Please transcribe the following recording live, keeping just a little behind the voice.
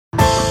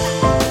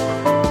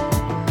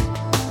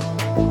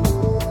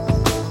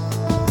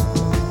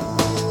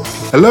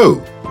Hello,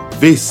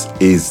 this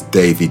is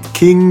David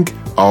King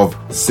of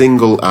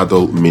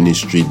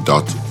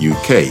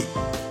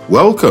singleadultministry.uk.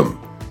 Welcome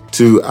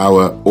to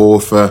our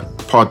author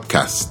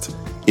podcast.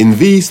 In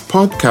these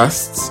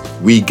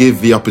podcasts, we give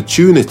the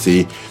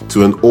opportunity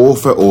to an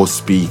author or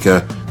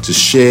speaker to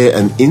share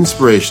an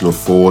inspirational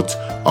thought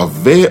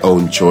of their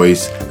own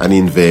choice and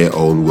in their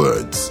own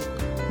words.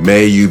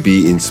 May you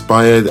be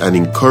inspired and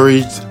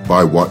encouraged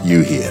by what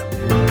you hear.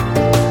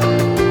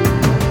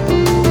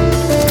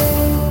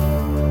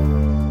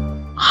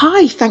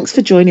 Hi, thanks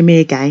for joining me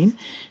again.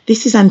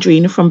 This is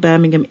Andrina from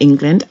Birmingham,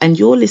 England, and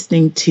you're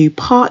listening to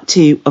part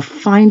 2 of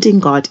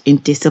Finding God in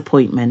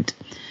Disappointment.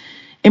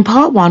 In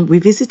part 1, we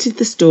visited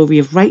the story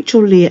of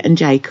Rachel, Leah and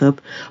Jacob,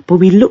 but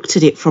we looked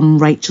at it from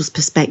Rachel's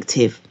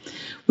perspective.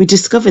 We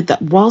discovered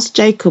that whilst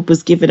Jacob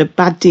was given a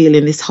bad deal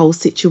in this whole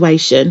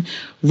situation,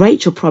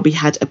 Rachel probably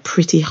had a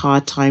pretty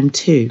hard time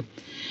too.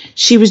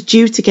 She was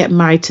due to get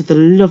married to the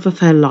love of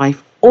her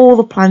life. All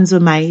the plans were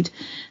made.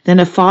 Then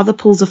her father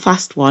pulls a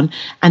fast one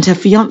and her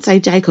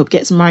fiancé Jacob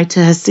gets married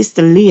to her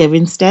sister Leah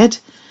instead.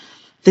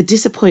 The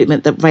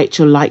disappointment that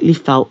Rachel likely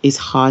felt is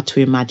hard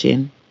to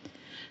imagine.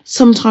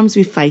 Sometimes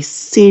we face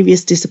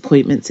serious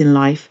disappointments in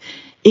life.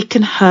 It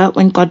can hurt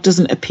when God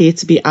doesn't appear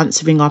to be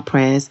answering our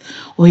prayers,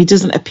 or he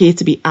doesn't appear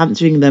to be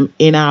answering them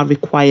in our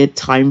required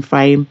time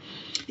frame.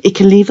 It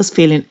can leave us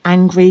feeling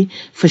angry,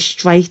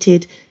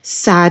 frustrated,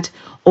 sad,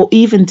 or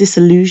even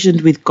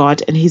disillusioned with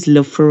God and his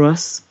love for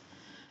us.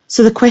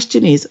 So the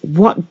question is,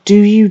 what do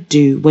you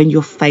do when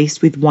you're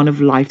faced with one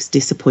of life's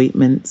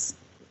disappointments?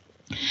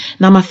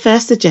 Now, my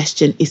first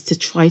suggestion is to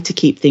try to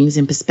keep things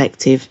in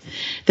perspective.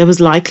 There was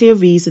likely a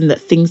reason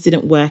that things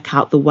didn't work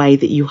out the way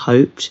that you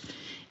hoped.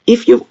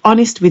 If you're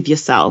honest with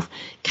yourself,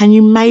 can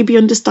you maybe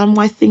understand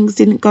why things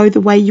didn't go the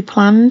way you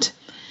planned?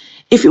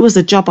 If it was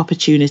a job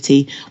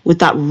opportunity, would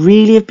that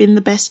really have been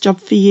the best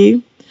job for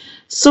you?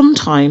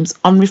 Sometimes,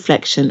 on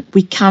reflection,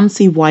 we can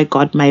see why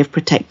God may have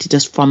protected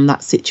us from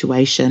that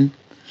situation.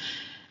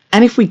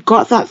 And if we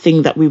got that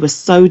thing that we were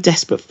so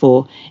desperate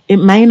for, it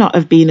may not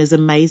have been as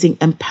amazing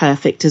and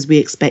perfect as we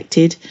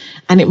expected,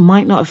 and it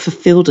might not have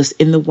fulfilled us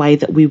in the way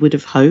that we would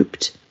have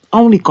hoped.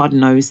 Only God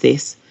knows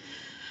this.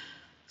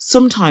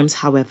 Sometimes,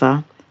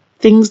 however,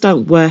 things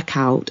don't work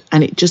out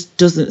and it just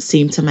doesn't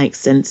seem to make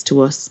sense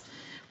to us.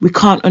 We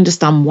can't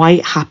understand why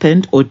it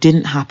happened or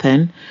didn't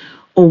happen,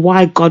 or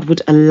why God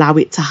would allow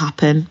it to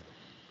happen.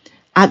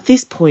 At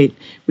this point,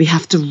 we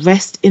have to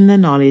rest in the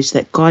knowledge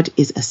that God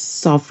is a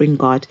sovereign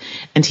God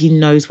and he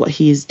knows what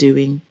he is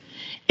doing.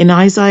 In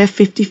Isaiah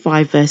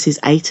 55 verses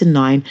 8 and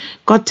 9,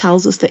 God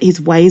tells us that his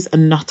ways are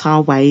not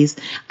our ways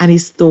and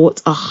his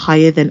thoughts are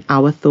higher than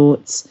our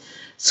thoughts.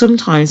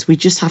 Sometimes we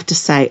just have to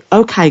say,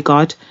 okay,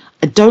 God,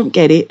 I don't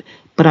get it,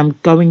 but I'm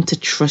going to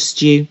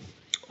trust you.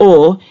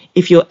 Or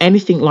if you're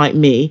anything like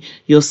me,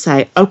 you'll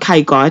say,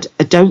 okay, God,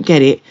 I don't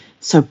get it,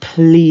 so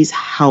please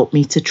help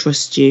me to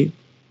trust you.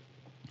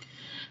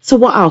 So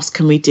what else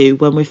can we do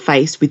when we're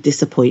faced with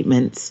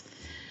disappointments?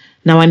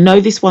 Now, I know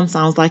this one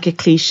sounds like a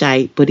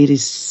cliche, but it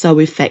is so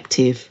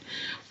effective.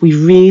 We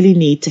really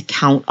need to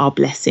count our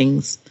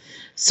blessings.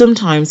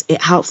 Sometimes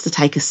it helps to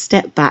take a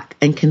step back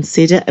and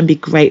consider and be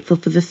grateful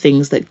for the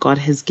things that God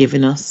has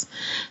given us.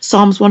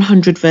 Psalms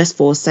 100 verse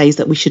 4 says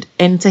that we should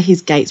enter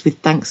his gates with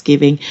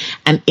thanksgiving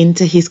and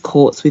into his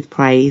courts with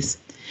praise.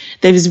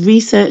 There is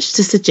research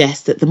to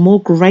suggest that the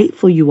more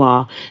grateful you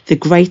are, the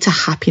greater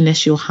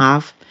happiness you'll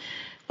have.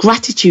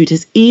 Gratitude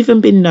has even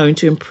been known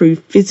to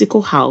improve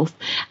physical health,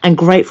 and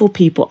grateful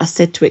people are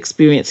said to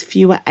experience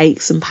fewer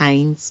aches and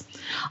pains.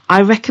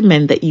 I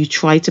recommend that you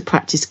try to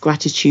practice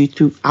gratitude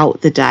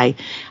throughout the day.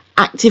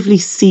 Actively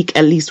seek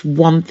at least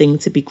one thing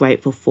to be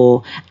grateful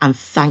for and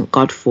thank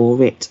God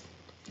for it.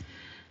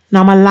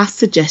 Now, my last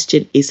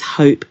suggestion is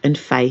hope and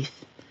faith.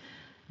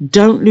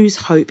 Don't lose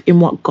hope in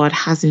what God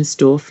has in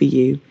store for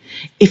you.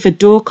 If a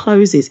door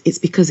closes, it's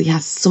because he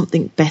has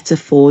something better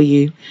for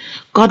you.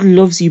 God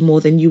loves you more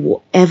than you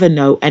will ever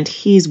know, and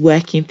he is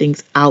working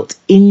things out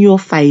in your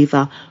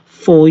favour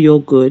for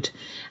your good.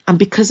 And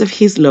because of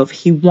his love,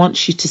 he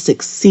wants you to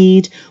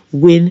succeed,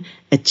 win,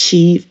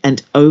 achieve,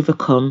 and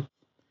overcome.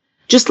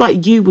 Just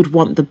like you would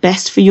want the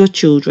best for your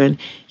children,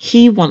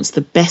 he wants the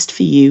best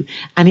for you,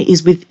 and it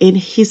is within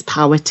his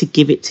power to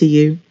give it to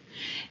you.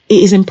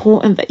 It is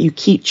important that you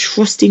keep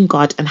trusting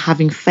God and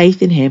having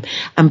faith in him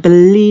and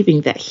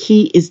believing that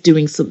he is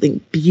doing something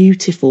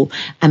beautiful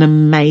and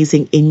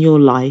amazing in your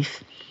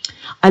life.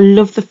 I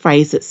love the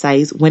phrase that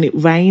says, when it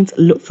rains,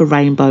 look for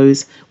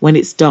rainbows. When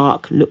it's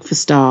dark, look for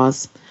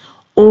stars.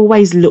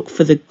 Always look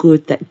for the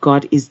good that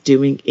God is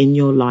doing in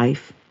your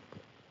life.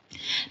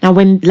 Now,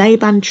 when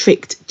Laban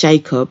tricked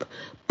Jacob,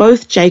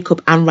 both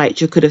Jacob and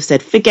Rachel could have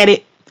said, forget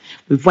it.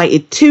 We've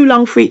waited too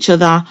long for each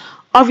other.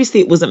 Obviously,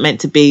 it wasn't meant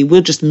to be.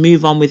 We'll just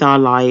move on with our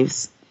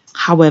lives.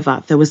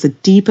 However, there was a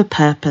deeper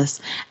purpose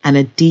and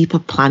a deeper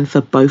plan for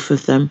both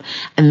of them,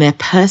 and their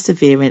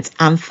perseverance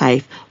and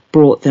faith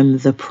brought them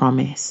the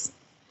promise.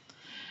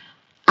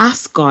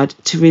 Ask God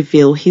to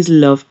reveal his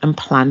love and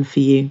plan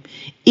for you,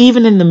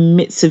 even in the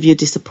midst of your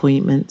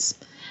disappointments.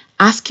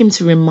 Ask him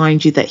to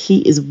remind you that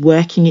he is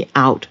working it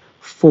out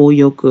for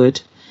your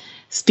good.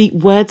 Speak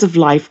words of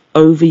life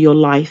over your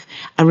life,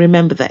 and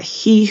remember that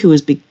he who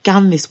has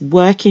begun this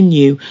work in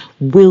you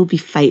will be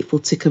faithful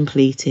to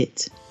complete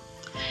it.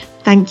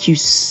 Thank you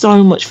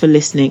so much for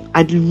listening.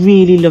 I'd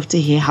really love to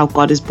hear how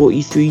God has brought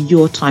you through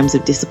your times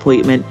of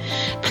disappointment.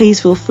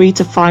 Please feel free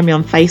to find me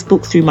on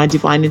Facebook through my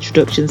Divine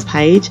Introductions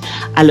page.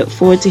 I look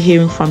forward to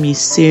hearing from you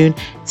soon.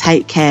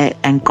 Take care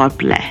and God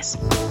bless.